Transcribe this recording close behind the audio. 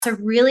So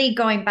really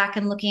going back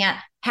and looking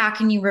at how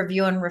can you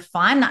review and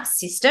refine that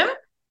system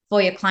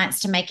for your clients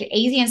to make it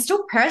easy and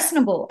still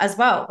personable as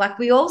well. Like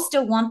we all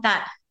still want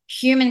that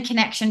human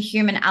connection,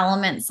 human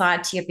element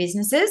side to your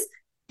businesses.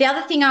 The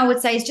other thing I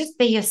would say is just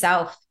be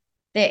yourself.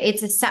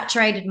 It's a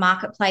saturated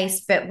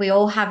marketplace, but we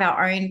all have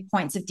our own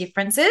points of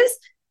differences,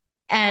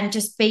 and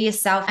just be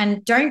yourself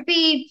and don't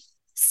be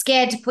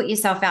scared to put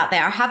yourself out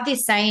there. I have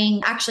this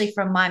saying actually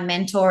from my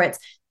mentor, it's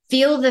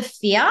feel the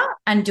fear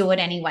and do it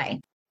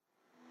anyway.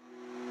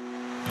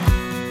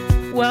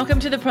 Welcome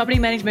to the Property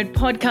Management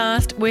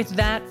Podcast with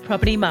That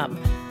Property Mum.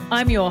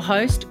 I'm your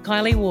host,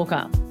 Kylie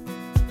Walker.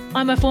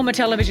 I'm a former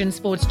television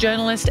sports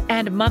journalist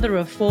and mother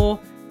of four,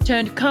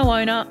 turned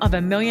co-owner of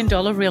 $1 million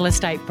real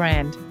estate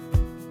brand.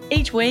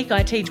 Each week,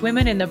 I teach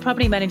women in the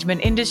property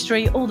management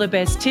industry all the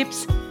best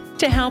tips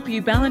to help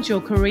you balance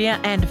your career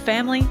and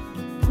family,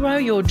 grow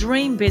your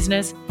dream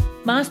business,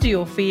 master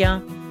your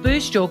fear,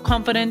 boost your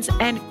confidence,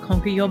 and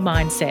conquer your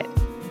mindset.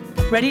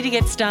 Ready to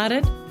get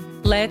started?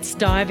 Let's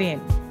dive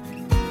in.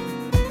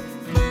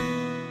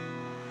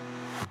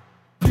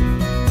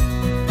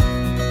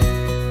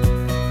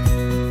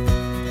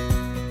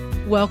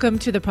 Welcome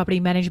to the Property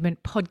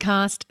Management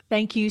Podcast.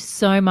 Thank you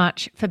so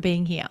much for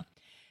being here.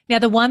 Now,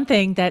 the one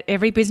thing that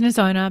every business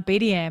owner,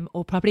 BDM,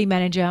 or property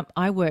manager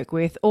I work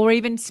with or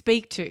even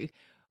speak to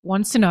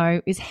wants to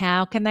know is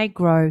how can they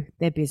grow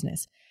their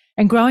business?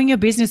 And growing your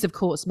business, of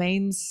course,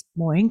 means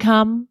more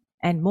income,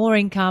 and more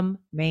income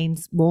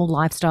means more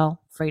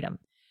lifestyle freedom.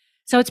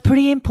 So it's a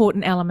pretty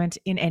important element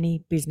in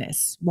any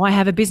business. Why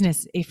have a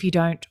business if you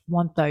don't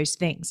want those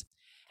things?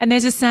 And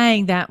there's a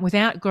saying that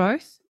without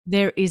growth,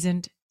 there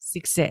isn't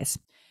success.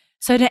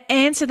 So to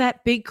answer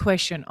that big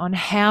question on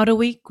how do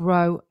we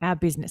grow our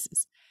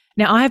businesses?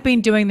 Now, I have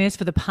been doing this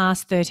for the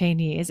past 13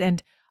 years,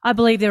 and I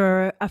believe there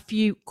are a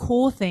few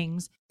core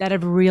things that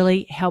have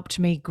really helped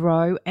me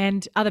grow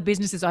and other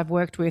businesses I've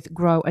worked with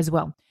grow as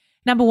well.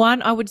 Number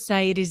one, I would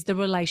say it is the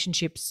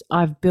relationships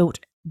I've built,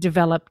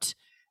 developed,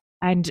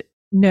 and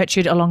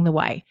nurtured along the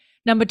way.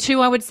 Number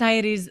two, I would say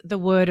it is the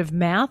word of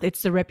mouth.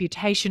 It's the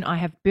reputation I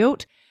have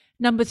built.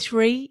 Number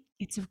three,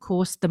 it's of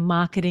course the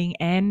marketing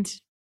and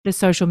the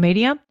social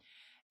media.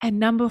 And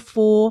number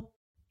four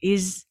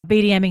is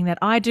BDMing that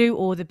I do,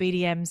 or the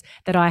BDMs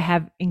that I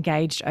have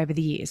engaged over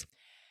the years.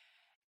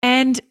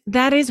 And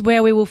that is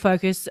where we will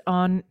focus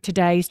on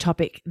today's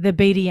topic, the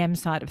BDM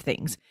side of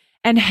things.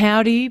 And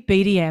how do you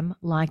BDM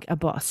like a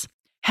boss?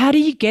 How do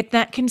you get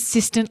that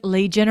consistent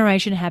lead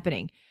generation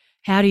happening?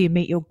 How do you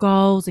meet your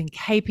goals and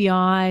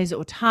KPIs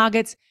or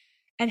targets?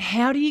 And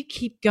how do you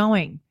keep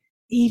going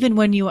even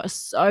when you are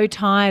so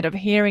tired of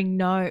hearing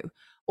no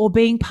or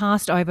being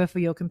passed over for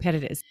your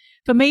competitors?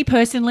 For me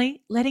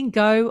personally, letting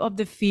go of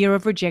the fear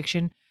of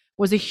rejection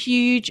was a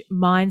huge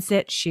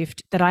mindset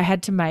shift that I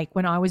had to make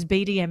when I was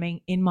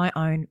BDMing in my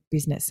own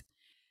business.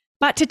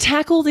 But to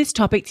tackle this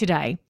topic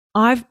today,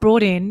 I've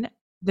brought in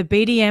the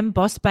BDM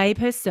boss babe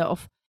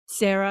herself,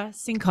 Sarah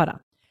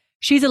Cincotta.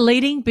 She's a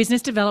leading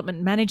business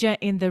development manager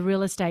in the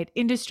real estate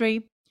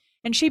industry,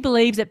 and she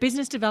believes that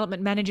business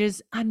development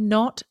managers are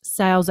not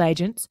sales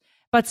agents,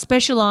 but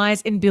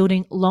specialize in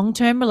building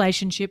long-term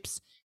relationships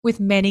with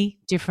many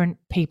different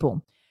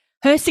people.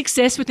 Her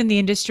success within the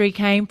industry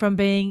came from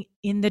being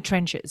in the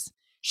trenches.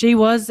 She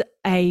was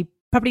a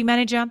property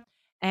manager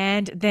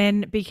and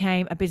then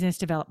became a business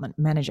development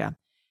manager.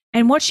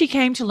 And what she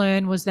came to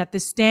learn was that the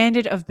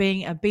standard of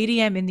being a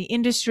BDM in the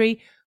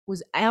industry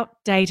was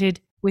outdated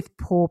with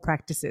poor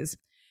practices.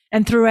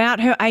 And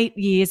throughout her 8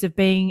 years of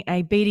being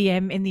a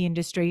BDM in the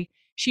industry,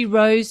 she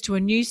rose to a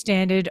new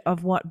standard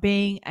of what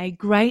being a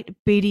great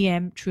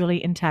BDM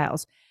truly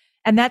entails.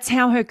 And that's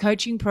how her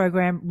coaching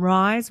program,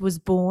 Rise, was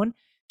born,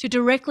 to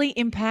directly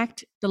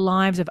impact the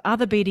lives of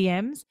other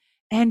BDMs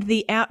and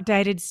the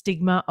outdated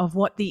stigma of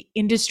what the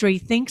industry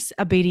thinks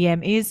a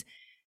BDM is,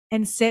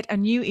 and set a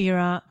new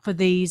era for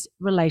these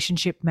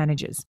relationship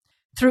managers.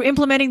 Through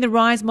implementing the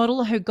Rise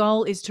model, her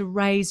goal is to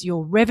raise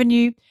your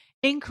revenue,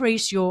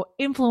 increase your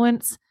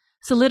influence,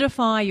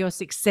 solidify your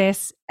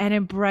success, and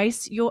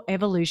embrace your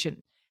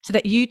evolution so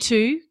that you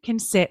too can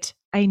set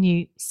a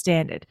new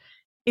standard.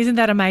 Isn't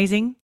that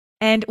amazing?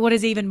 And what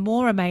is even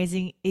more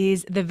amazing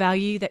is the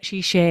value that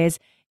she shares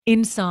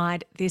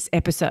inside this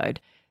episode.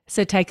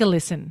 So take a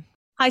listen.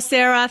 Hi,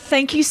 Sarah.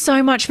 Thank you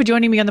so much for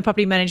joining me on the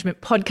Property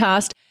Management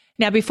Podcast.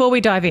 Now, before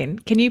we dive in,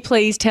 can you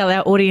please tell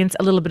our audience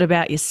a little bit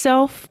about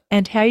yourself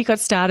and how you got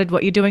started,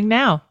 what you're doing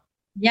now?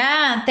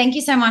 Yeah, thank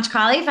you so much,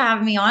 Kylie, for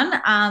having me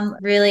on.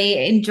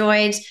 Really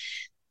enjoyed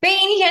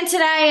being here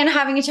today and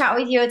having a chat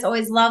with you. It's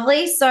always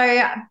lovely. So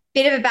a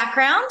bit of a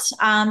background,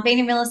 been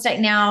in real estate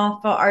now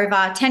for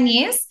over 10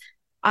 years.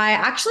 I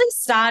actually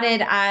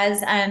started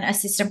as an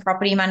assistant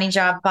property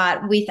manager,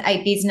 but with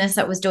a business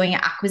that was doing an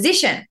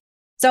acquisition.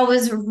 So it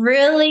was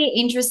really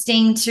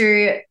interesting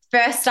to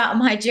first start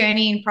my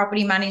journey in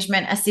property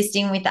management,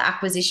 assisting with the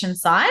acquisition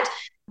side.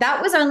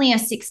 That was only a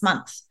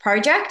 6-month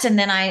project. And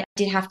then I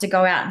did have to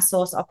go out and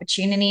source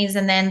opportunities.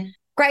 And then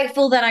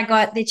grateful that I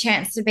got the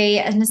chance to be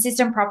an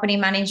assistant property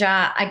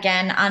manager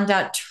again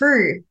under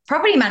two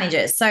property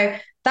managers. So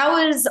that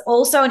was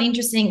also an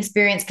interesting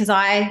experience because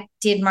I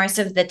did most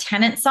of the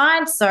tenant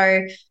side.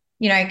 So,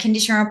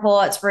 condition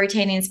reports,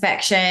 routine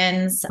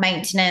inspections,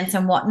 maintenance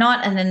and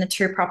whatnot. And then the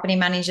two property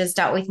managers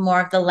dealt with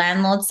more of the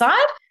landlord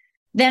side.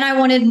 Then I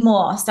wanted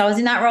more. So I was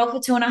in that role for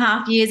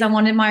 2.5 years. I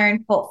wanted my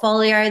own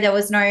portfolio. There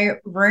was no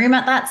room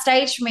at that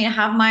stage for me to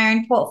have my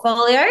own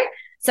portfolio.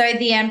 So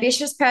the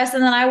ambitious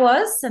person that I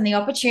was and the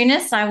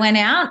opportunist, I went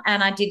out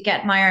and I did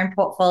get my own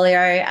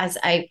portfolio as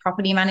a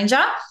property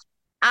manager.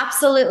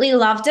 Absolutely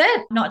loved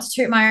it. Not to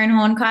toot my own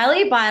horn,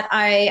 Kylie, but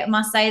I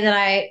must say that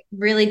I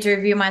really do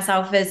view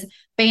myself as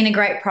being a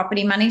great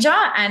property manager.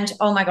 And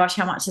oh my gosh,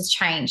 how much has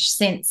changed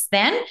since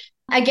then.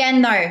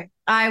 Again, though,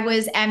 I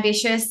was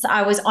ambitious.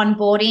 I was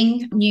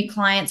onboarding new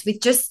clients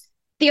with just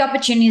the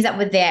opportunities that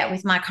were there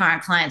with my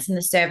current clients and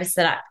the service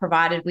that I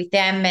provided with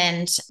them,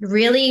 and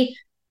really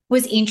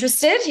was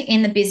interested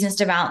in the business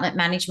development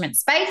management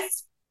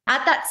space.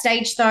 At that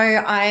stage,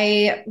 though,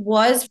 I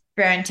was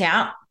burnt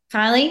out,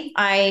 Kylie.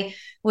 I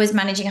was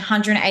managing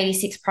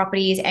 186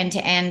 properties end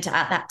to end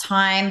at that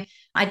time.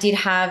 I did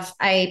have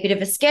a bit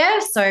of a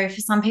scare. So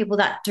for some people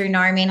that do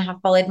know me and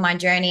have followed my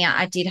journey,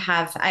 I did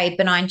have a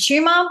benign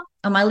tumor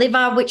on my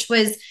liver, which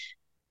was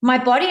my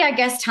body, I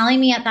guess,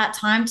 telling me at that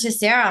time to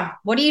Sarah,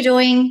 what are you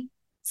doing?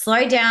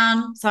 Slow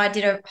down. So I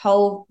did a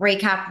whole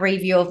recap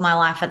review of my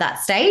life at that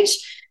stage.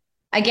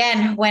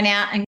 Again, went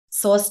out and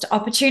sourced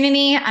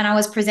opportunity, and I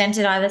was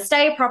presented either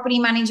stay a property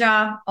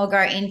manager or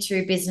go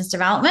into business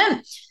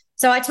development.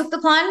 So I took the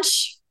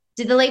plunge,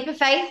 did the leap of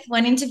faith,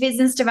 went into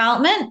business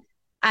development.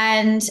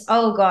 And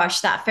oh gosh,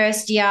 that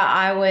first year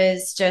I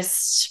was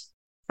just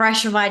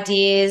fresh of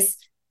ideas,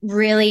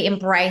 really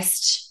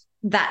embraced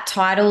that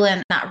title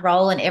and that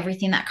role and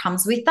everything that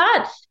comes with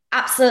that.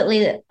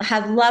 Absolutely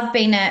have loved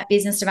being a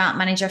business development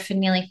manager for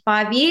nearly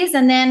 5 years.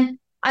 And then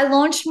I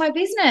launched my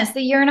business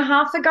a year and a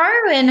half ago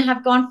and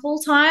have gone full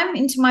time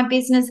into my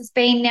business. It's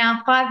been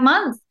now 5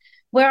 months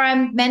where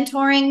I'm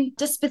mentoring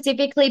just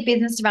specifically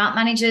business development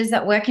managers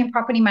that work in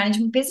property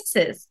management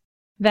businesses.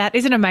 That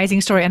is an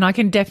amazing story. And I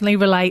can definitely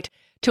relate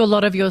to a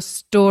lot of your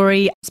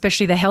story,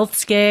 especially the health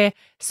scare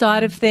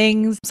side of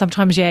things.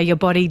 Sometimes, your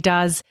body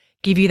does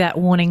give you that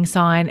warning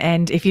sign.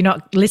 And if you're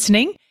not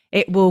listening,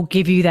 it will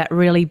give you that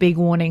really big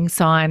warning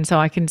sign. So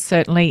I can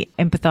certainly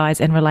empathize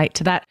and relate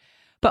to that.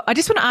 But I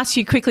just want to ask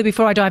you quickly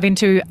before I dive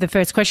into the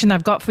first question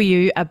I've got for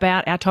you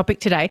about our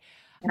topic today.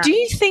 Yeah. Do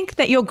you think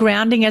that your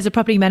grounding as a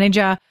property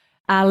manager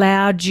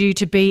allowed you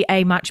to be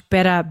a much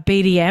better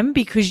BDM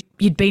because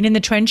you'd been in the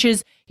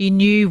trenches, you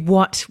knew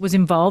what was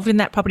involved in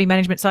that property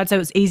management side, so it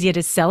was easier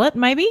to sell it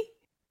maybe?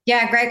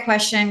 Yeah, great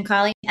question,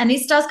 Kylie. And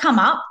this does come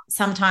up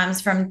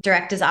sometimes from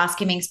directors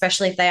asking me,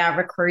 especially if they are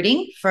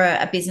recruiting for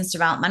a business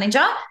development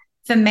manager.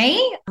 For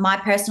me, my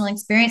personal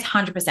experience,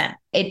 100%,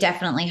 it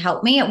definitely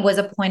helped me. It was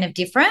a point of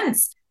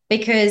difference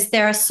because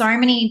there are so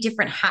many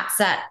different hats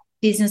that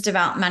business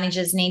development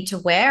managers need to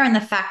wear. And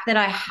the fact that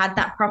I had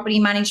that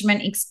property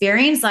management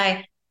experience,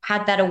 I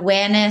had that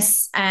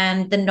awareness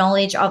and the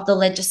knowledge of the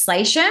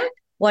legislation,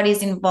 what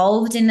is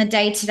involved in the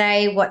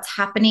day-to-day, what's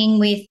happening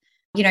with,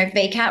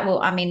 VCAT.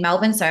 Well, I'm in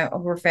Melbourne, so I'll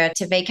refer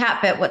to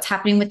VCAT, but what's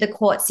happening with the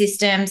court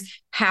systems,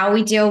 how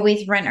we deal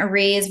with rent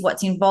arrears,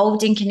 what's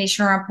involved in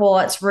condition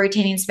reports,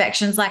 routine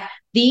inspections, like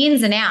the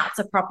ins and outs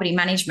of property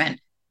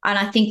management. And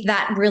I think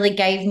that really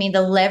gave me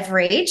the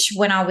leverage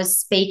when I was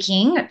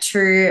speaking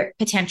to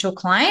potential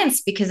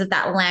clients because of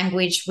that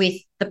language with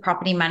the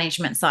property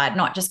management side,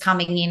 not just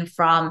coming in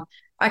from,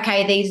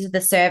 okay, these are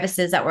the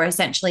services that we're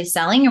essentially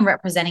selling and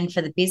representing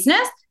for the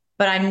business,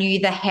 but I knew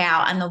the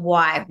how and the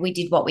why we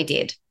did what we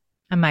did.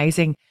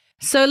 Amazing.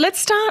 So let's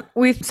start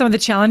with some of the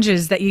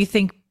challenges that you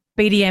think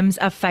BDMs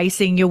are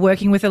facing. You're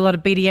working with a lot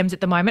of BDMs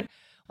at the moment.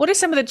 What are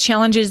some of the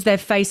challenges they're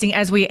facing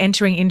as we're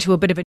entering into a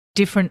bit of a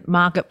different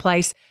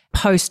marketplace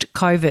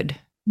post-COVID?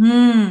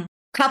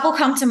 Couple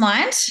come to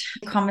mind,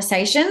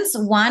 conversations.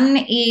 One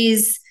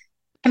is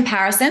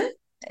comparison.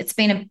 It's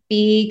been a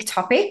big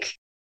topic.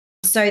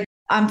 So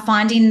I'm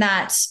finding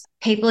that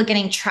people are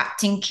getting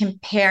trapped in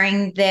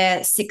comparing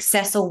their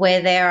success or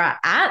where they're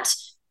at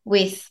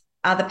with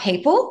other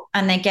people,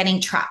 and they're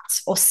getting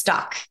trapped or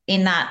stuck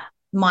in that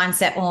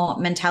mindset or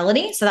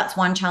mentality. So that's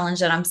one challenge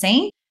that I'm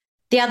seeing.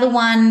 The other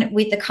one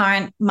with the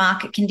current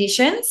market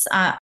conditions,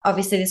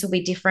 obviously this will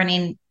be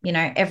different in,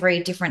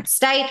 every different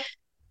state,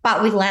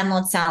 but with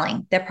landlords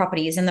selling their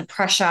properties and the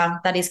pressure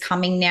that is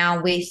coming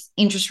now with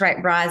interest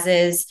rate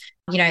rises,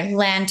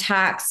 land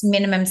tax,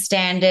 minimum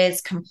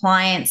standards,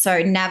 compliance.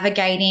 So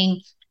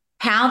navigating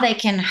how they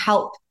can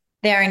help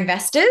their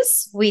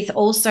investors with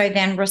also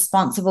then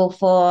responsible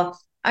for,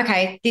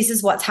 okay, this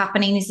is what's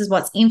happening, this is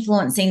what's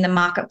influencing the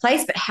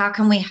marketplace, but how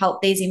can we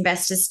help these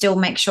investors still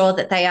make sure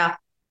that they are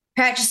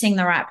purchasing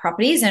the right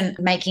properties and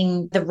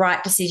making the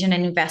right decision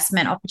and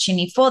investment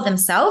opportunity for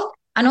themselves,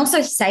 and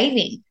also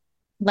saving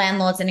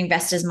landlords and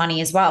investors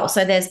money as well.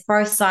 So there's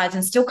both sides,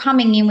 and still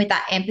coming in with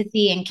that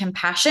empathy and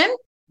compassion,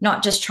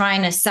 not just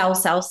trying to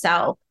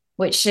sell,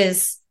 which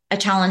is a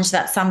challenge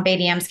that some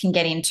BDMs can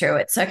get into.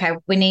 It's okay,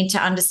 we need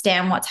to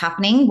understand what's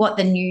happening, what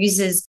the news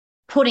is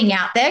putting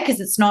out there, because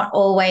it's not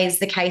always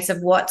the case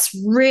of what's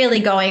really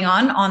going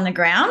on the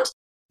ground.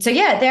 So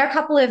yeah, there are a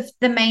couple of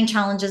the main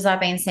challenges I've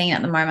been seeing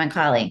at the moment,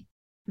 Kylie.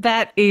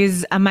 That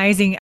is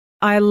amazing.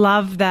 I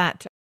love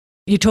that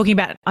you're talking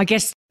about, I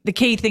guess, the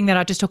key thing that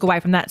I just took away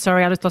from that.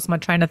 Sorry, I just lost my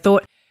train of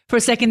thought for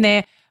a second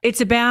there.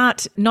 It's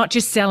about not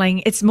just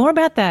selling, it's more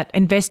about that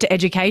investor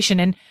education.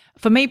 And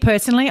for me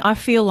personally, I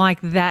feel like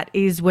that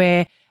is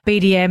where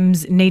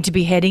BDMs need to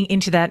be heading,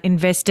 into that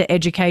investor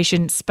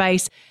education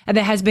space. And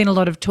there has been a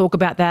lot of talk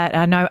about that.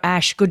 I know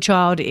Ash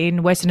Goodchild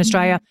in Western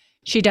Australia,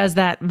 she does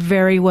that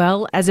very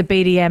well as a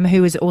BDM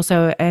who is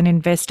also an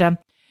investor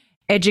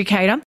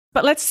educator.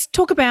 But let's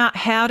talk about,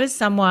 how does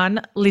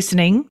someone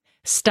listening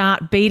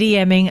start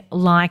BDMing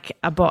like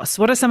a boss?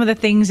 What are some of the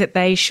things that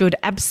they should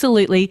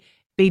absolutely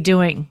be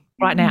doing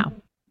right now?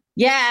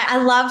 Yeah, I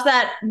love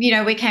that,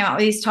 we came up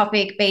with this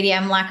topic,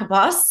 BDM like a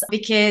boss,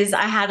 because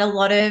I had a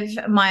lot of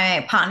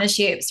my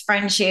partnerships,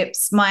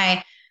 friendships,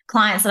 my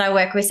clients that I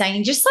work with saying,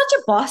 "You're just such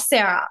a boss,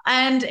 Sarah."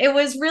 And it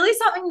was really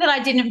something that I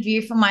didn't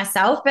view for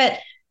myself. But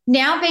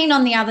now being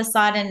on the other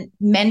side and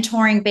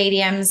mentoring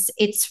BDMs,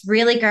 it's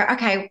really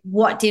okay,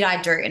 what did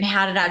I do and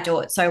how did I do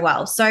it so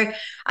well? So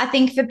I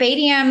think for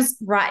BDMs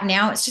right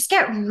now, it's just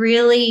get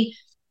really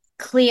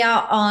clear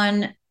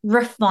on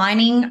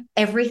refining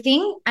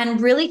everything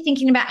and really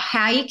thinking about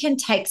how you can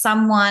take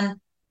someone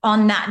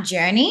on that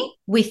journey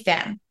with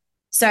them.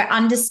 So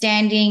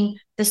understanding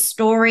the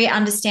story,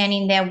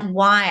 understanding their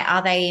why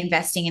are they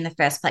investing in the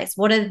first place?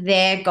 What are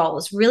their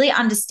goals? Really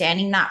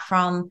understanding that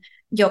from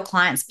your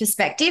client's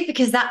perspective,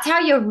 because that's how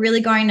you're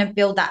really going to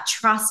build that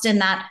trust and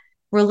that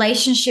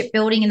relationship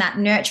building and that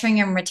nurturing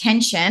and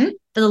retention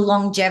for the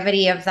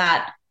longevity of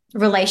that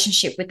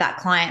relationship with that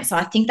client. So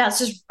I think that's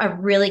just a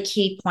really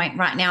key point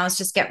right now, is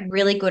just get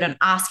really good at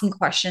asking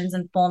questions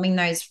and forming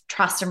those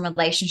trust and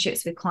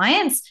relationships with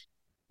clients,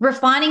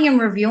 refining and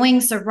reviewing.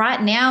 So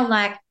right now,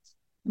 like,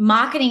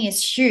 marketing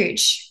is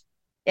huge.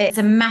 It's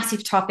a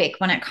massive topic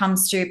when it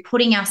comes to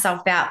putting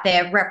ourselves out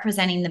there,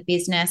 representing the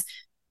business,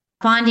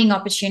 finding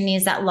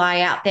opportunities that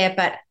lie out there,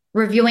 but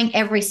reviewing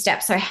every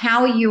step. So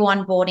how are you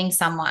onboarding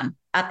someone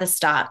at the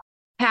start?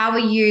 How are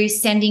you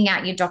sending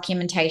out your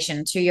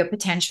documentation to your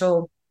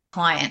potential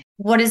client?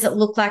 What does it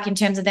look like in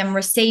terms of them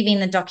receiving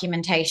the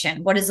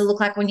documentation? What does it look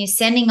like when you're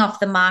sending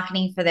off the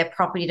marketing for their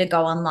property to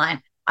go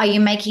online? Are you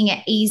making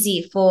it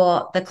easy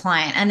for the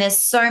client? And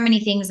there's so many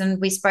things,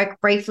 and we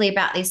spoke briefly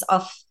about this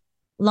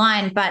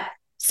offline, but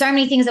so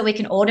many things that we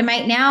can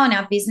automate now in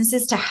our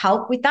businesses to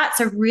help with that.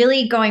 So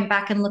really going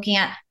back and looking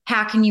at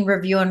how can you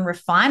review and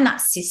refine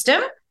that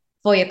system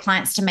for your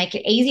clients to make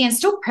it easy and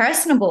still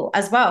personable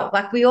as well.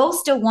 Like, we all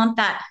still want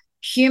that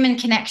human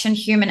connection,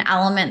 human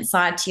element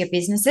side to your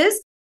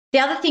businesses. The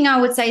other thing I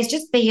would say is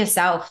just be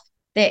yourself.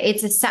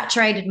 It's a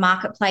saturated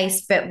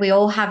marketplace, but we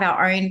all have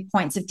our own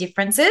points of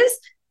differences.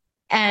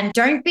 And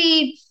don't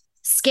be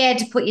scared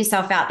to put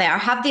yourself out there. I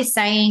have this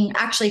saying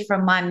actually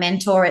from my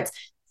mentor, it's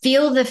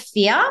feel the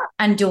fear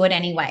and do it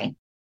anyway.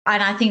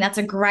 And I think that's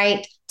a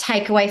great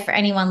takeaway for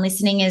anyone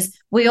listening, is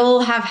we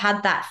all have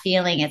had that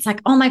feeling. It's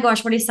like, oh my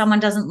gosh, what if someone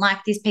doesn't like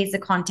this piece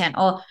of content?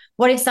 Or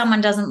what if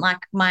someone doesn't like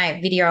my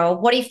video? Or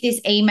what if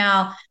this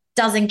email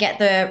doesn't get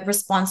the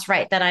response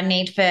rate that I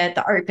need for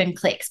the open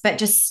clicks? But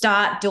just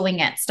start doing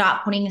it.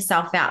 Start putting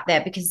yourself out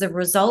there, because the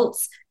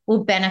results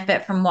will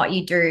benefit from what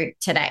you do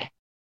today.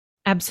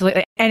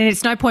 Absolutely. And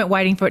it's no point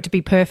waiting for it to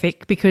be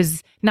perfect,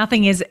 because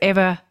nothing is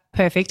ever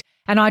perfect.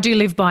 And I do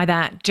live by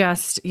that.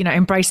 Just,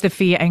 embrace the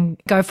fear and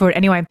go for it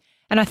anyway.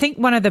 And I think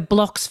one of the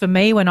blocks for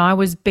me when I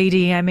was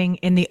BDMing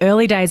in the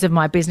early days of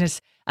my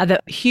business, the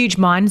huge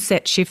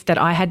mindset shift that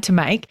I had to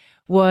make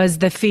was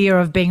the fear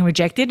of being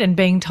rejected and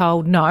being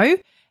told no,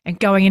 and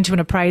going into an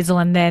appraisal,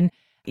 and then,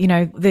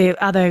 the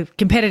other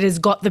competitors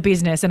got the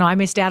business and I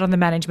missed out on the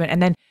management,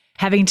 and then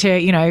having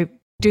to,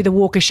 do the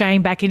walk of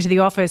shame back into the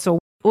office or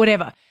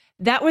whatever.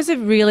 That was a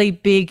really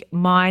big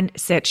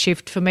mindset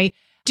shift for me.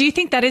 Do you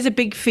think that is a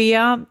big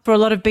fear for a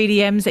lot of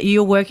BDMs that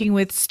you're working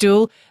with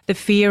still, the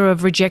fear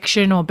of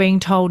rejection or being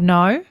told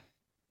no?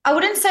 I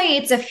wouldn't say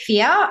it's a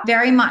fear.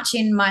 Very much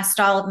in my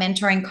style of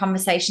mentoring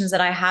conversations that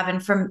I have,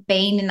 and from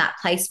being in that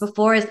place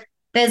before, is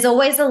there's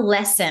always a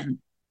lesson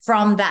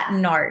from that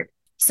no.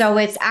 So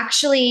it's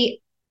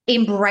actually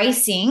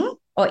embracing,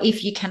 or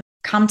if you can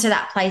come to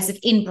that place of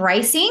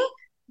embracing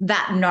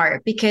that no,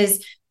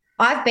 because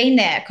I've been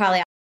there,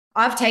 Kylie.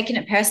 I've taken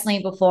it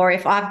personally before.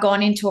 If I've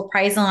gone into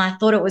appraisal and I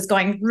thought it was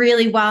going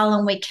really well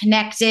and we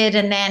connected,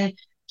 and then,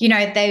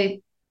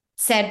 they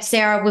said,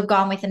 Sarah, we've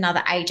gone with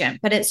another agent.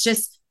 But it's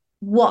just,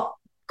 what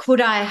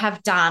could I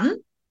have done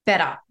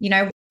better?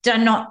 Did I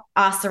not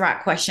ask the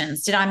right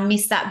questions? Did I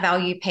miss that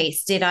value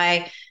piece? Did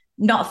I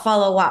not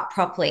follow up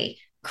properly?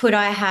 Could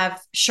I have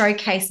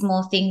showcased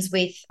more things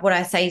with what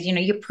I say is,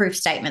 your proof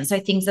statement? So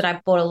things that I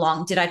brought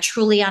along. Did I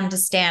truly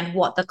understand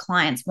what the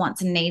client's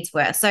wants and needs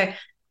were? So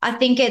I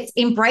think it's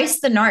embrace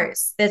the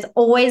no's. There's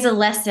always a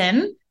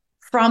lesson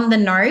from the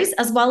no's,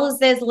 as well as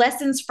there's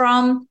lessons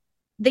from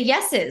the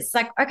yeses.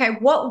 Like, okay,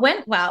 what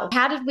went well?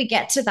 How did we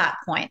get to that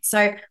point?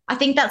 So I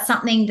think that's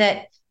something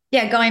that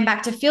yeah, going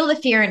back to feel the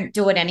fear and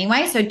do it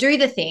anyway. So do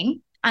the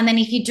thing. And then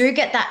if you do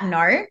get that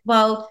no,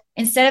 well,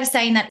 instead of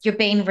saying that you're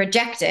being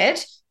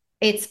rejected,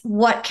 it's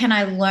what can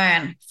I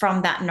learn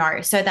from that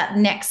no so that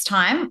next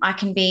time I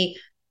can be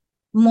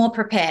more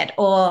prepared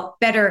or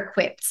better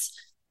equipped.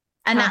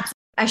 And that's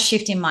a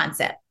shift in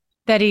mindset.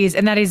 That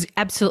is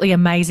absolutely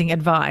amazing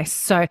advice.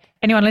 So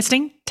anyone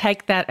listening,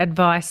 take that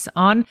advice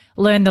on,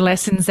 learn the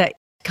lessons that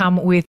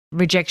come with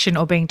rejection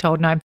or being told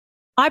no.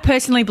 I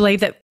personally believe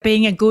that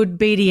being a good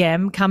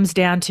BDM comes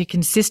down to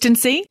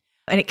consistency,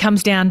 and it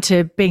comes down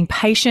to being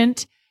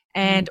patient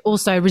and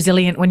also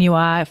resilient when you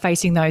are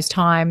facing those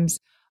times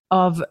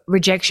of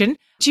rejection.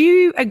 Do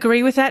you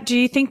agree with that? Do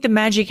you think the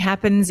magic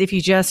happens if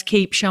you just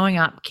keep showing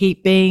up,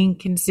 keep being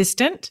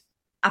consistent?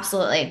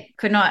 Absolutely.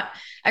 Could not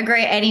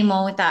agree any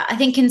more with that. I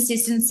think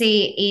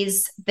consistency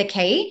is the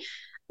key.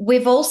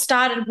 We've all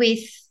started with,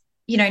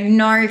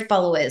 no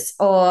followers,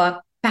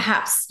 or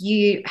perhaps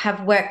you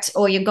have worked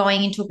or you're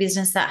going into a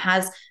business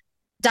that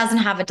doesn't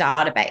have a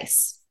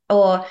database,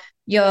 or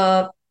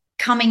you're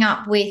coming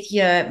up with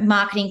your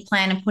marketing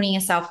plan and putting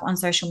yourself on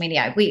social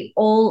media. We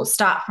all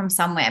start from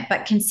somewhere,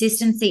 but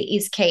consistency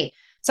is key.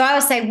 So I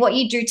would say what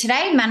you do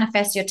today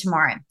manifests your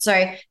tomorrow. So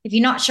if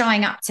you're not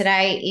showing up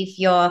today, if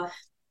you're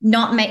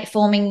not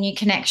forming new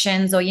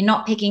connections, or you're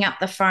not picking up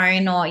the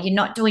phone, or you're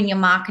not doing your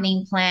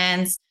marketing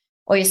plans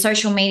or your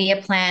social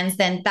media plans,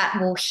 then that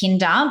will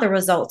hinder the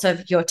results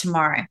of your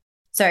tomorrow.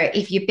 So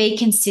if you be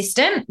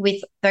consistent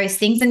with those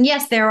things, and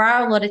yes, there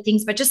are a lot of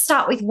things, but just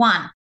start with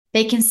one.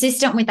 Be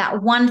consistent with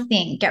that one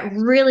thing. Get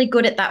really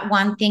good at that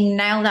one thing,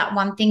 nail that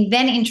one thing,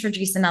 then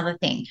introduce another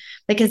thing,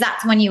 because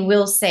that's when you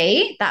will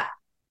see that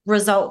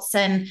results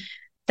and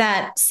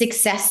that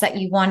success that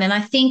you want. And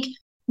I think,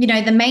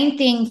 the main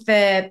thing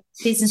for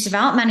business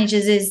development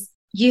managers is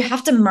you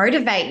have to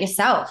motivate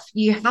yourself.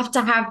 You have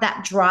to have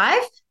that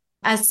drive.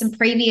 As some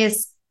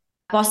previous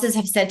bosses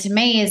have said to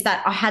me, is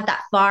that I had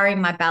that fire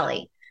in my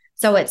belly.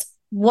 So it's,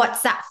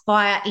 what's that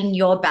fire in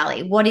your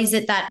belly? What is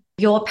it that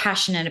you're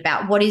passionate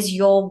about? What is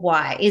your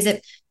why? Is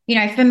it,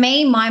 for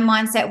me, my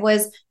mindset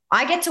was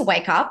I get to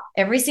wake up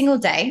every single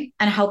day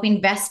and help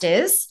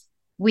investors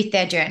with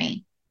their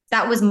journey.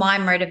 That was my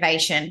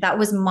motivation. That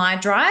was my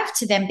drive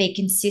to then be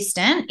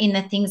consistent in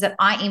the things that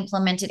I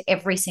implemented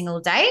every single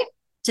day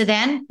to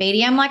then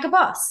BDM like a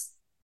boss.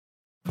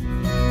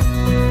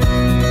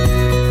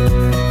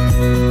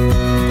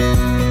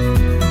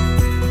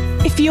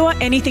 If you are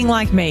anything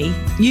like me,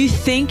 you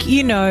think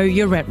you know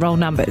your rent roll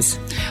numbers.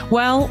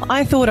 Well,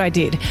 I thought I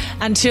did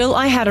until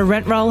I had a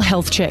rent roll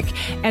health check,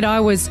 and I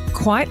was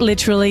quite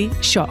literally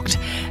shocked.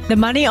 The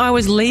money I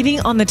was leaving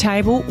on the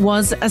table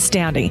was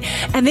astounding,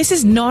 and this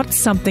is not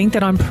something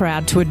that I'm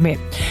proud to admit.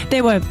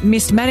 There were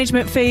missed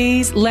management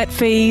fees, let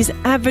fees,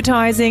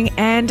 advertising,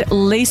 and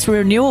lease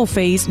renewal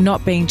fees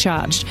not being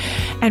charged,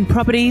 and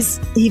properties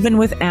even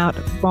without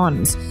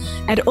bonds.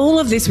 And all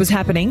of this was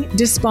happening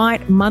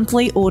despite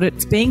monthly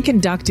audits being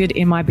conducted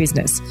in my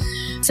business.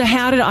 So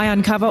how did I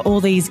uncover all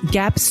these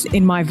gaps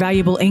in my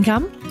valuable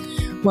income?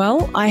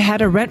 Well, I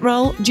had a rent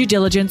roll due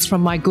diligence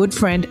from my good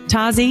friend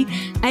Tazi,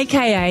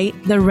 aka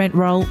the Rent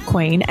Roll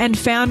Queen and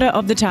founder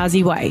of the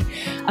Tazi Way,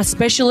 a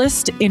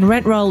specialist in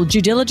rent roll due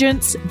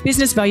diligence,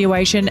 business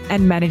valuation,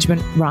 and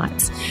management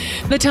rights.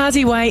 The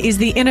Tazi Way is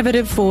the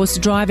innovative force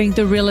driving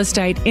the real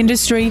estate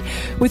industry.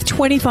 With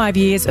 25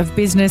 years of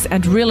business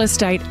and real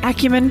estate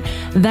acumen,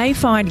 they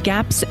find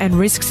gaps and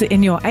risks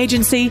in your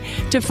agency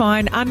to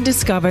find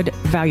undiscovered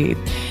value.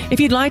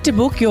 If you'd like to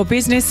book your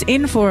business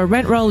in for a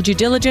rent roll due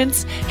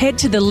diligence, head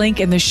to the link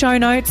in the show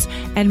notes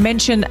and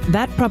mention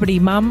That Property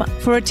Mum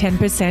for a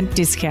 10%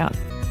 discount.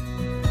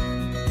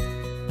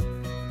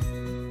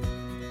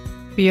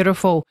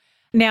 Beautiful.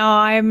 Now,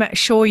 I'm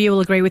sure you will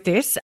agree with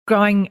this.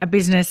 Growing a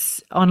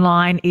business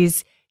online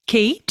is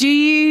key. Do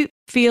you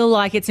feel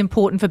like it's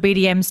important for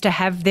BDMs to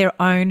have their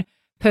own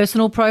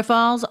personal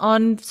profiles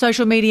on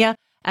social media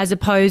as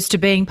opposed to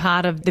being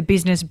part of the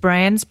business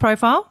brand's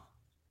profile?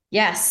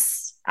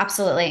 Yes,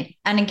 absolutely.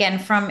 And again,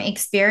 from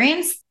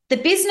experience, the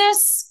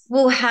business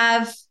will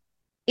have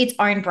its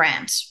own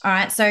brand. All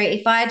right. So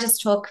if I just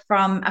talk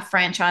from a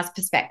franchise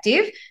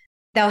perspective,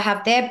 they'll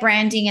have their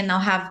branding and they'll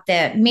have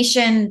their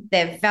mission,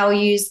 their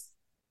values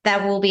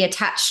that will be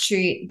attached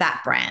to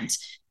that brand.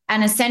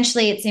 And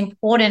essentially, it's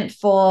important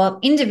for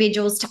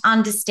individuals to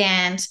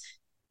understand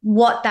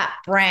what that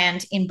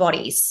brand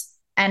embodies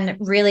and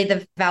really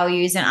the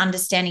values and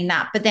understanding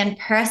that. But then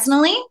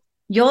personally,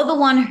 you're the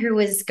one who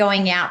is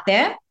going out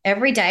there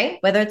every day,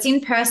 whether it's in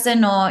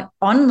person or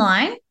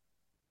online,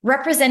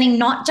 representing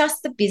not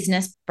just the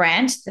business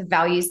brand, the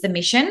values, the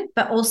mission,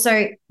 but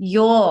also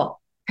your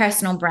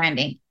personal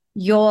branding,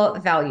 your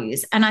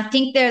values. And I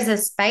think there's a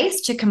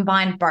space to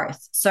combine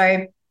both.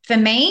 So for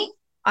me,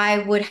 I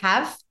would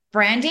have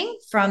branding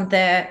from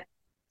the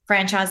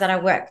franchise that I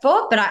work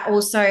for, but I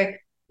also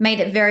made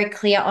it very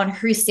clear on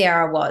who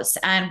Sarah was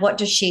and what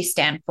does she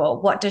stand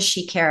for? What does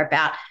she care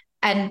about?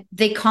 And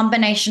the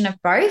combination of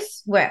both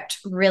worked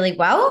really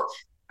well.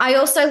 I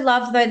also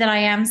love, though, that I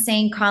am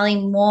seeing,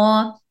 Kylie,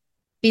 more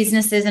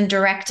businesses and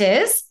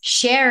directors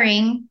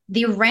sharing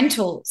the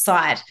rental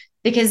side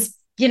because,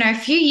 a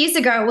few years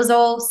ago, it was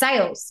all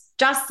sales.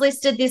 Just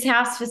listed this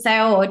house for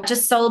sale or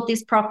just sold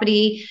this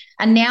property.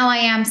 And now I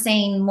am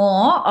seeing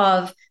more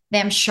of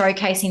them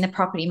showcasing the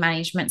property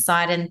management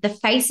side and the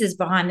faces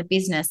behind the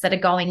business that are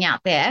going out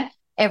there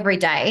every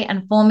day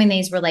and forming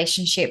these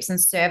relationships and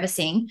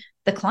servicing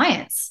the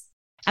clients.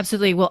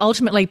 Absolutely. Well,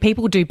 ultimately,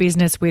 people do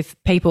business with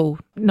people,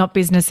 not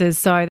businesses.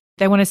 So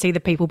they want to see the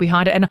people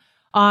behind it. And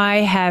I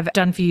have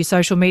done for you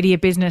social media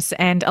business,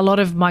 and a lot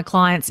of my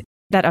clients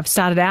that I've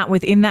started out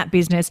with in that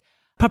business,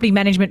 property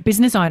management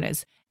business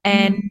owners.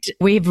 And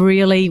we've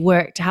really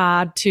worked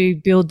hard to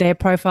build their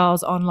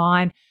profiles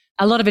online.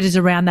 A lot of it is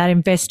around that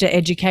investor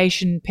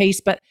education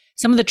piece, but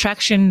some of the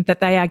traction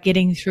that they are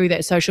getting through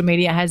that social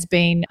media has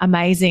been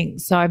amazing.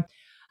 So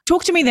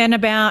talk to me then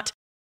about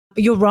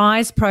your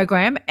RISE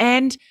program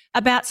and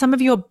about some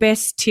of your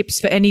best tips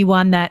for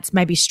anyone that's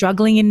maybe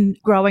struggling in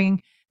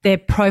growing their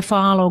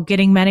profile or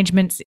getting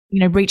managements,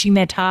 reaching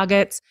their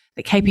targets,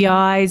 the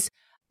KPIs,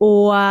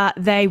 or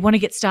they want to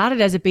get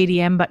started as a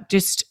BDM but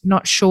just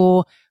not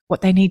sure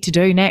what they need to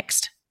do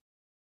next.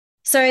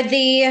 So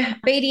the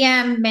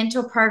BDM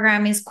mentor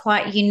program is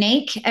quite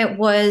unique. It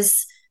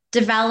was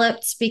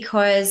developed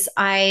because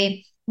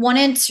I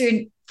wanted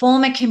to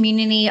form a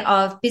community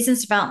of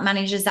business development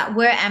managers that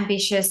were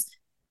ambitious,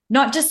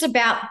 not just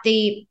about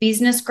the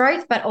business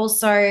growth, but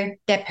also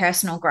their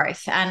personal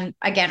growth. And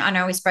again, I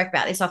know we spoke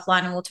about this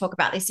offline and we'll talk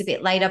about this a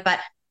bit later, but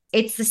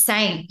it's the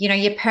same.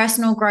 Your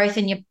personal growth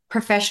and your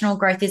professional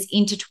growth is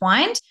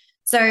intertwined.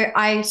 So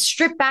I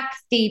stripped back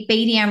the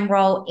BDM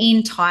role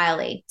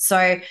entirely.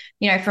 So,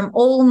 from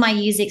all my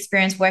years'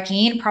 experience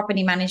working in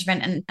property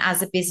management and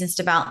as a business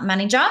development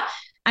manager,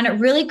 and it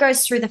really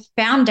goes through the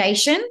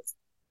foundations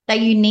that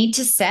you need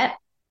to set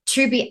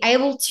to be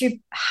able to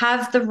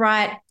have the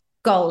right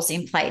goals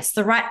in place,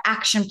 the right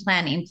action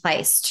plan in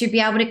place, to be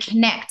able to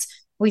connect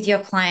with your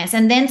clients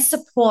and then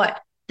support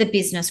the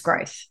business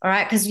growth. All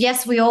right. Because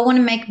yes, we all want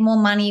to make more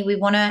money. We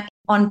want to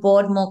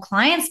onboard more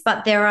clients,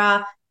 but there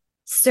are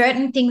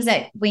certain things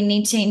that we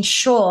need to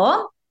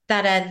ensure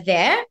that are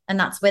there. And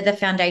that's where the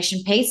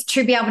foundation piece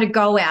to be able to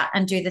go out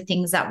and do the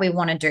things that we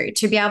want to do,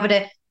 to be able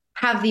to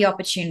have the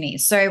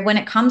opportunities. So when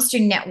it comes to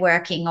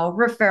networking or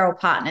referral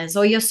partners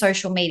or your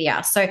social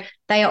media, so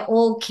they are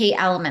all key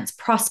elements,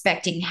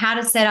 prospecting, how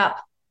to set up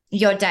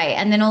your day,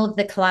 and then all of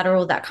the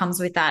collateral that comes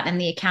with that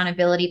and the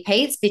accountability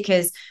piece,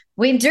 because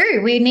we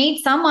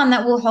need someone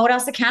that will hold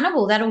us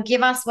accountable, that'll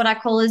give us what I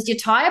call as your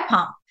tire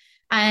pump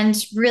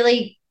and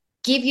really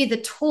give you the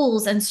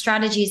tools and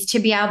strategies to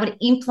be able to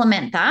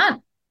implement that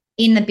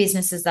in the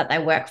businesses that they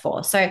work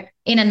for. So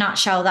in a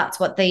nutshell, that's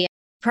what the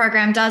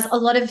program does. A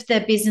lot of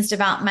the business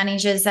development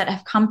managers that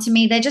have come to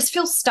me, they just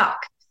feel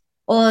stuck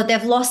or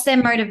they've lost their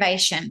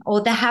motivation,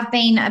 or they have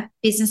been a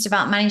business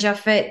development manager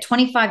for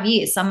 25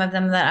 years, some of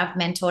them that I've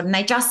mentored, and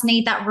they just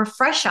need that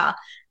refresher.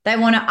 They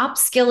want to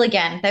upskill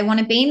again. They want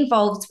to be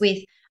involved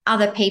with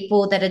other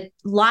people that are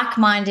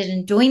like-minded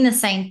and doing the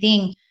same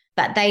thing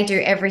that they do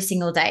every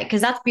single day,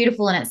 because that's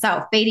beautiful in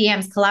itself.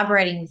 BDMs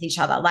collaborating with each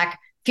other, like a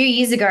few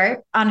years ago,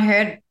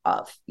 unheard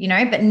of,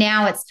 but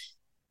now it's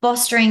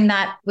fostering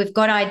that we've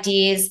got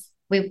ideas,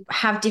 we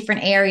have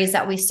different areas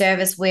that we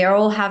service, we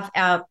all have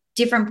our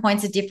different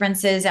points of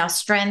differences, our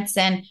strengths,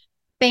 and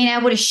being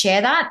able to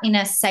share that in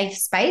a safe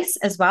space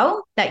as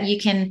well, that you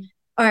can,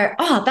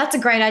 oh, that's a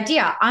great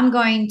idea. I'm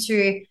going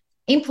to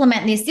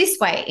implement this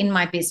way in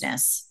my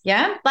business.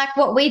 Yeah. Like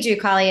what we do,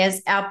 Carly,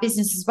 as our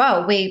business as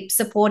well. We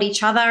support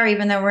each other,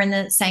 even though we're in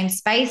the same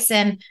space.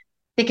 And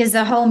because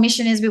the whole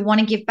mission is we want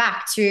to give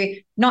back to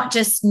not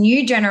just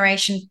new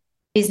generation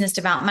business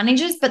development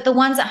managers, but the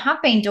ones that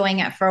have been doing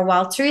it for a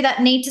while too, that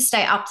need to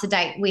stay up to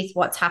date with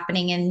what's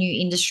happening in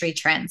new industry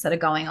trends that are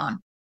going on.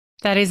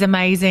 That is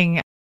amazing.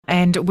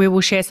 And we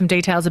will share some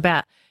details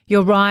about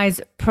your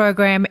RISE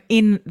program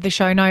in the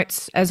show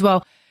notes as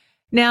well.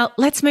 Now,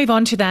 let's move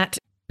on to that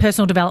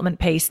personal development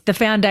piece, the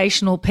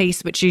foundational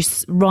piece, which you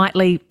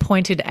rightly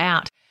pointed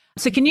out.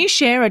 So can you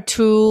share a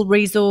tool,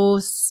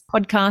 resource,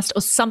 podcast,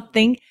 or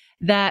something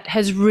that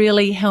has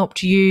really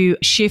helped you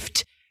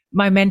shift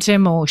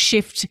momentum or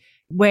shift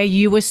where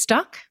you were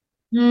stuck?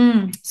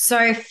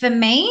 So for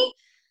me,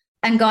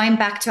 and going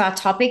back to our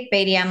topic,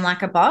 BDM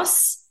like a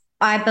boss,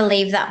 I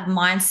believe that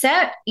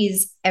mindset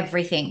is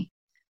everything.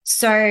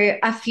 So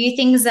a few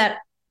things that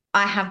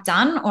I have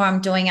done or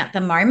I'm doing at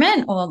the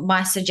moment, or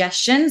my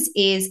suggestions,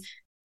 is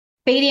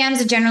BDMs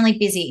are generally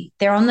busy.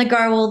 They're on the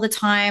go all the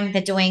time.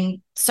 They're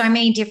doing so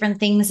many different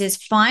things. Is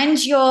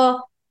find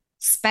your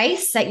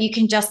space that you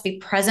can just be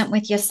present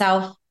with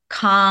yourself,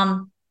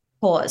 calm,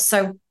 pause.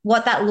 So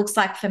what that looks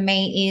like for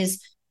me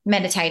is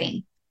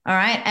meditating. All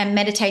right. And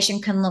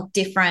meditation can look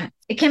different.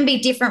 It can be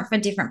different for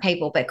different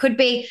people, but it could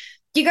be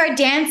you go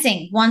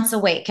dancing once a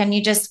week and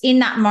you're just in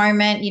that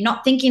moment. You're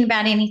not thinking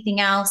about anything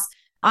else.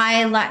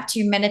 I like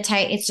to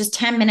meditate. It's just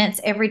 10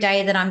 minutes every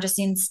day that I'm just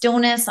in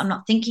stillness. I'm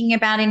not thinking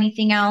about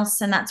anything else.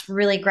 And that's a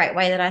really great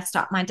way that I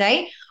start my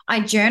day.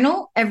 I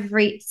journal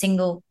every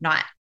single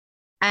night.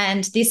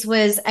 And this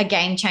was a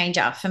game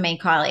changer for me,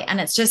 Kylie. And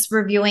it's just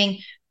reviewing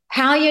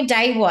how your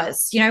day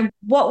was.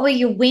 What were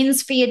your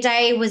wins for your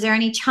day? Was there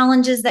any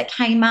challenges that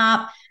came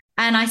up?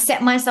 And I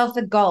set myself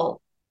a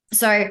goal.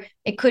 So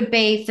it could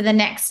be for the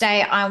next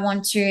day, I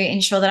want to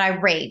ensure that I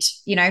read,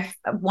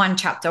 one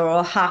chapter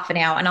or half an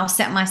hour, and I'll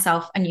set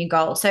myself a new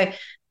goal. So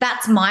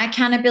that's my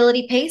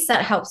accountability piece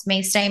that helps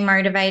me stay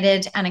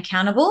motivated and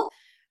accountable.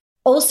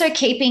 Also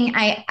keeping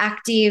an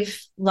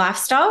active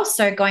lifestyle.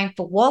 So going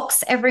for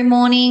walks every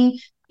morning,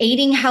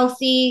 eating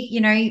healthy,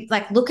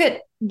 look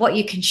at what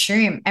you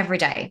consume every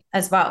day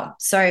as well.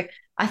 So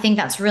I think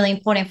that's really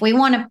important. If we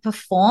want to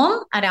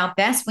perform at our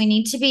best, we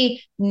need to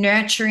be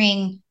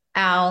nurturing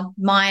our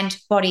mind,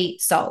 body,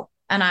 soul.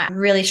 And I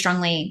really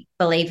strongly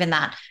believe in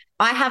that.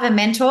 I have a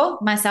mentor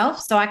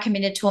myself. So I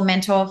committed to a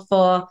mentor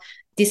for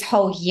this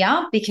whole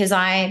year because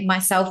I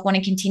myself want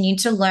to continue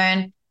to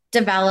learn,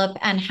 develop,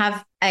 and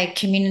have a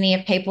community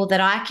of people that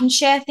I can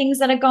share things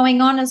that are going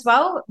on as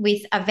well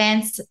with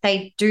events.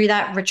 They do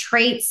that,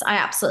 retreats. I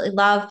absolutely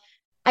love.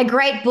 A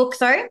great book,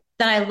 though,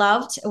 that I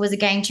loved. It was a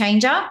game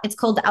changer. It's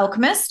called The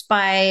Alchemist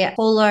by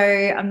Paulo.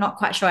 I'm not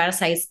quite sure how to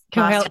say his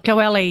last name.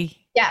 Coelho.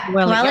 Yeah,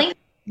 Coelho.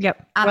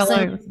 Yep.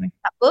 Absolutely.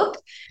 That book.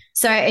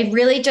 So it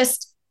really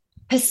just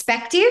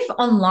perspective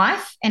on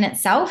life in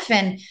itself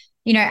and,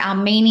 our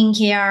meaning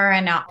here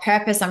and our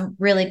purpose. I'm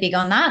really big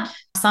on that.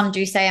 Some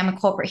do say I'm a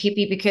corporate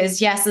hippie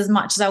because, yes, as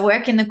much as I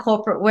work in the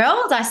corporate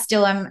world, I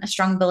still am a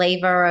strong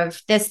believer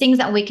of there's things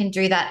that we can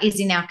do that is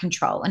in our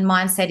control, and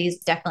mindset is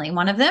definitely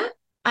one of them.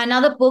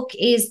 Another book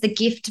is The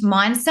Gift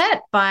Mindset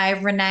by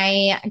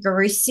Renee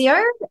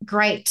Garusio.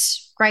 Great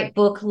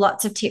book.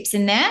 Lots of tips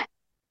in there.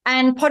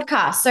 And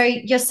podcasts. So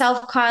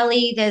yourself,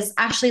 Kylie, there's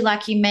Ashley,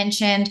 like you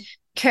mentioned,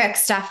 Kirk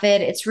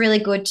Stafford. It's really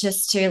good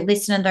just to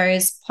listen to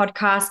those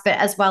podcasts, but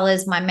as well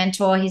as my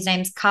mentor, his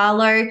name's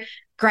Carlo.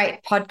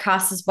 Great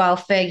podcast as well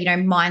for,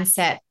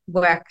 mindset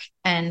work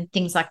and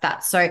things like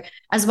that. So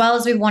as well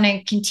as we want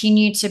to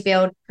continue to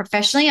build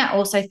professionally, I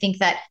also think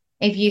that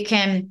if you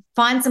can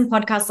find some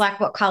podcasts like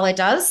what Carlo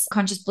does,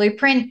 Conscious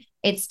Blueprint,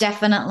 it's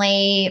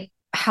definitely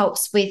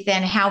helps with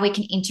then how we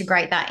can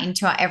integrate that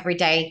into our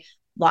everyday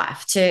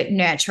life to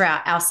nurture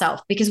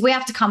ourselves, because we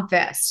have to come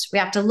first. We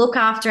have to look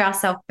after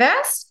ourselves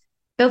first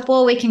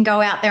before we can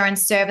go out there and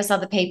service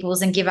other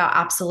people's and give our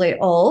absolute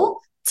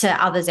all to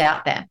others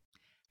out there.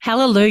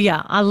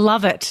 Hallelujah. I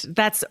love it.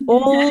 That's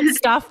all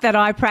stuff that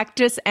I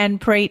practice and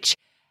preach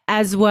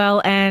as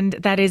well. And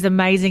that is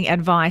amazing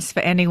advice for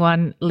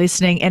anyone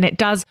listening. And it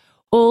does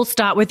all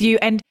start with you.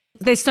 And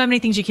there's so many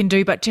things you can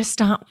do, but just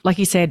start, like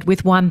you said,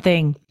 with one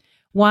thing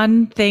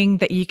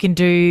that you can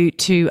do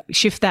to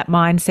shift that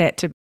mindset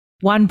to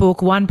one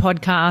book, one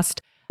podcast,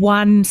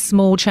 one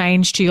small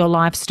change to your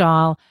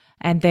lifestyle,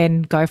 and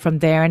then go from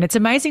there. And it's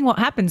amazing what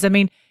happens. I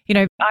mean,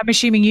 I'm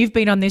assuming you've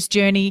been on this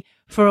journey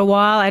for a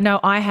while. I know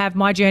I have.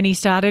 My journey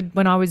started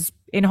when I was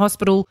in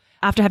hospital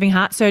after having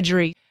heart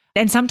surgery.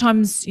 And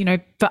sometimes,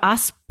 for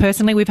us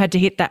personally, we've had to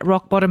hit that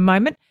rock bottom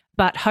moment.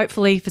 But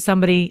hopefully for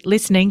somebody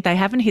listening, they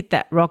haven't hit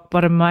that rock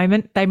bottom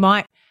moment. They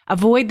might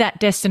avoid that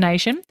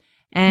destination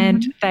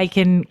and they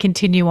can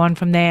continue on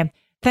from there.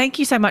 Thank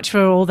you so much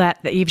for all that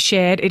you've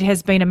shared. It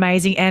has been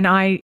amazing. And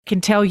I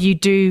can tell you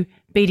do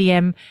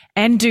BDM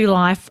and do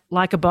life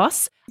like a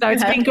boss. So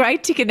it's been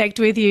great to connect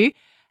with you.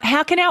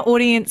 How can our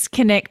audience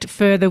connect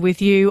further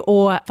with you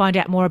or find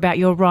out more about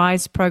your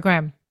Rise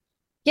program?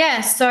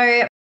 Yeah,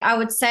 so I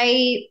would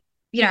say,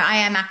 I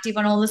am active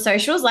on all the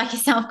socials like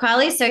yourself,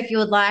 Kylie. So if you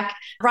would like,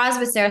 Rise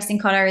with Sarah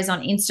Cincotta is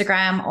on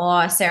Instagram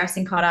or Sarah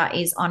Cincotta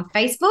is on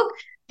Facebook.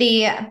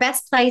 The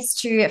best place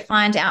to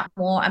find out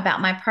more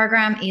about my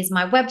program is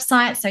my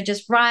website. So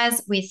just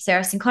Rise with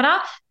Sarah Cincotta.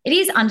 It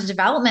is under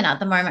development at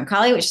the moment,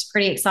 Kylie, which is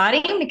pretty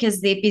exciting because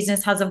the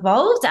business has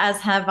evolved, as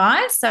have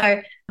I. So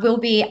we'll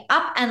be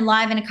up and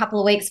live in a couple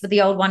of weeks, but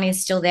the old one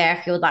is still there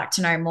if you would like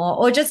to know more,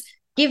 or just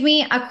give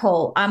me a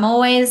call. I'm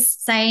always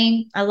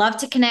saying I love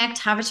to connect,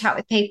 have a chat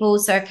with people.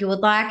 So if you would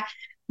like,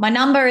 my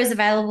number is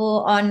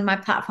available on my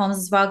platforms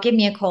as well. Give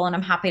me a call and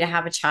I'm happy to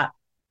have a chat.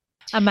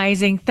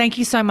 Amazing. Thank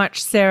you so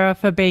much, Sarah,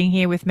 for being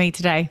here with me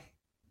today.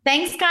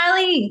 Thanks,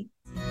 Kylie.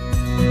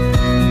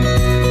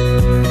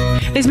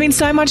 There's been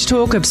so much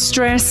talk of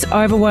stress,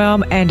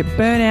 overwhelm, and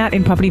burnout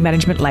in property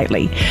management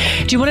lately.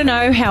 Do you want to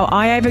know how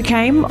I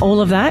overcame all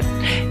of that?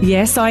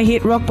 Yes, I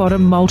hit rock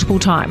bottom multiple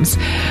times,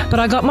 but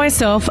I got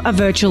myself a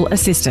virtual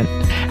assistant.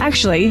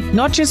 Actually,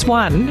 not just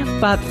one,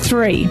 but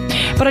 3.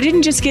 But I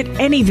didn't just get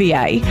any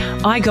VA,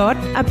 I got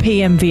a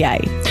PM VA.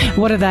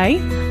 What are they?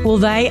 Well,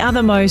 they are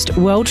the most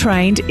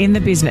well-trained in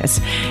the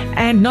business.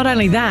 And not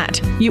only that,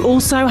 you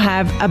also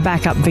have a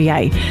backup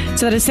VA.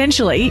 So that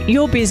essentially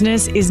your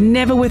business is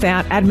never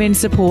without admin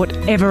support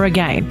ever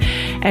again.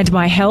 And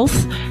my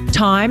health,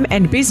 time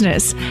and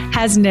business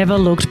has never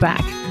looked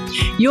back.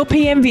 Your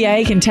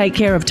PMVA can take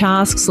care of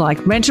tasks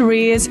like rent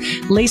arrears,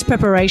 lease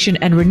preparation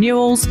and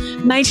renewals,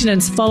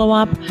 maintenance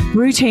follow-up,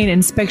 routine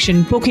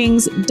inspection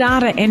bookings,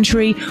 data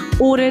entry,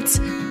 audits,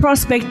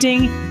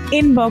 prospecting,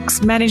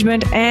 inbox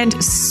management,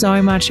 and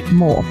so much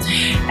more.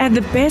 And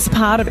the best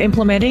part of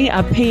implementing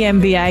a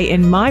PMVA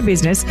in my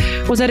business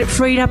was that it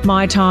freed up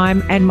my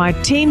time and my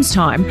team's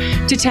time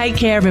to take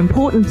care of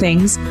important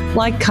things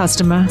like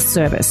customer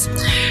service.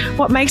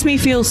 What makes me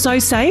feel so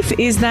safe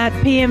is that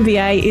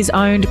PMVA is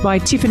owned by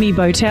Tiffany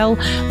Botel,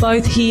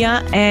 both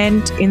here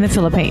and in the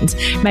Philippines,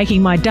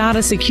 making my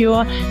data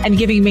secure and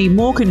giving me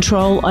more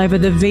control over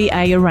the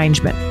VA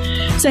arrangement.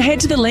 So head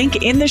to the link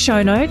in the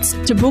show notes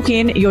to book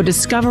in your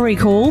discovery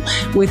call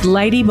with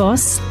Lady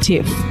Boss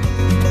Tiff.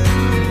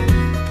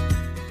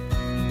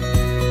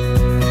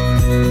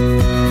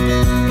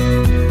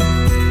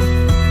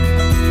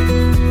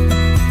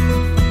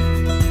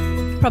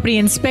 Property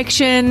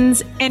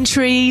inspections,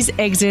 entries,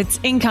 exits,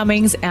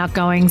 incomings,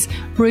 outgoings,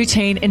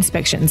 routine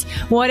inspections,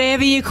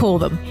 whatever you call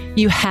them,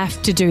 you have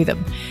to do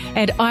them.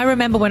 And I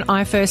remember when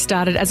I first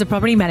started as a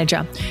property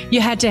manager,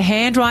 you had to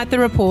handwrite the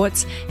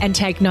reports and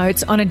take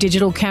notes on a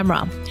digital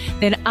camera,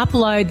 then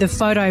upload the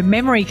photo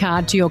memory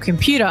card to your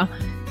computer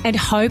and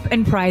hope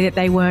and pray that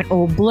they weren't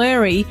all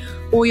blurry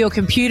or your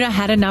computer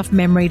had enough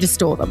memory to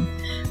store them.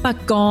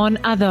 But gone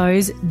are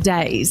those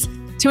days.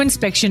 To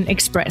Inspection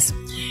Express.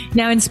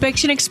 Now,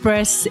 Inspection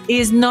Express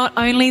is not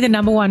only the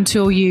number one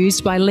tool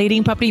used by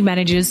leading property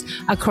managers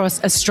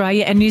across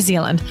Australia and New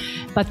Zealand,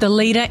 but the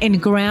leader in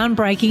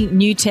groundbreaking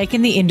new tech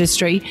in the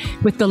industry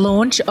with the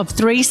launch of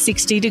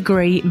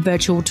 360-degree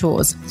virtual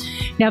tours.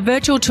 Now,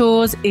 virtual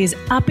tours is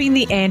upping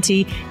the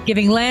ante,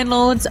 giving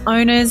landlords,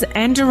 owners,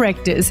 and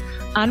directors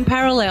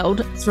unparalleled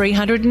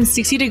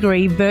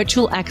 360-degree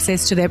virtual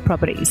access to their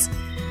properties.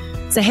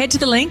 So head to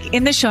the link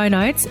in the show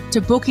notes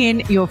to book in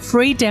your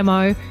free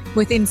demo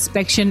with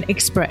Inspection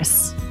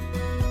Express.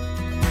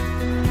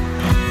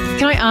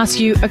 Can I ask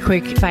you a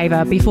quick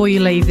favour before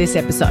you leave this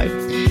episode?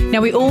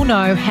 Now, we all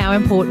know how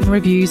important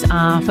reviews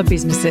are for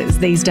businesses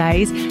these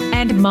days,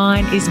 and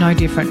mine is no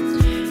different.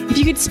 If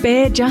you could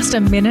spare just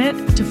a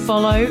minute to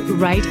follow,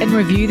 rate and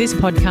review this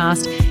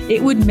podcast,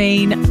 it would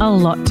mean a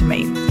lot to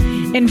me.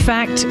 In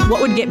fact, what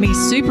would get me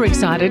super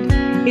excited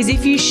is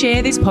if you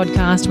share this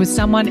podcast with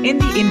someone in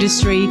the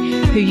industry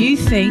who you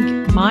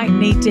think might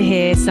need to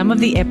hear some of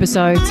the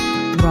episodes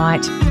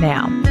right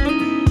now.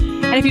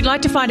 And if you'd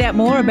like to find out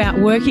more about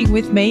working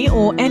with me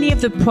or any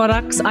of the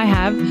products I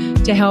have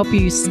to help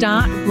you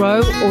start,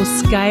 grow or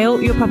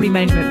scale your property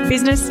management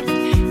business,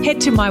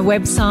 head to my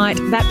website,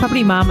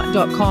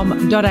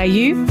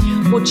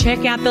 thatpropertymum.com.au, or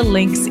check out the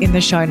links in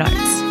the show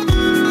notes.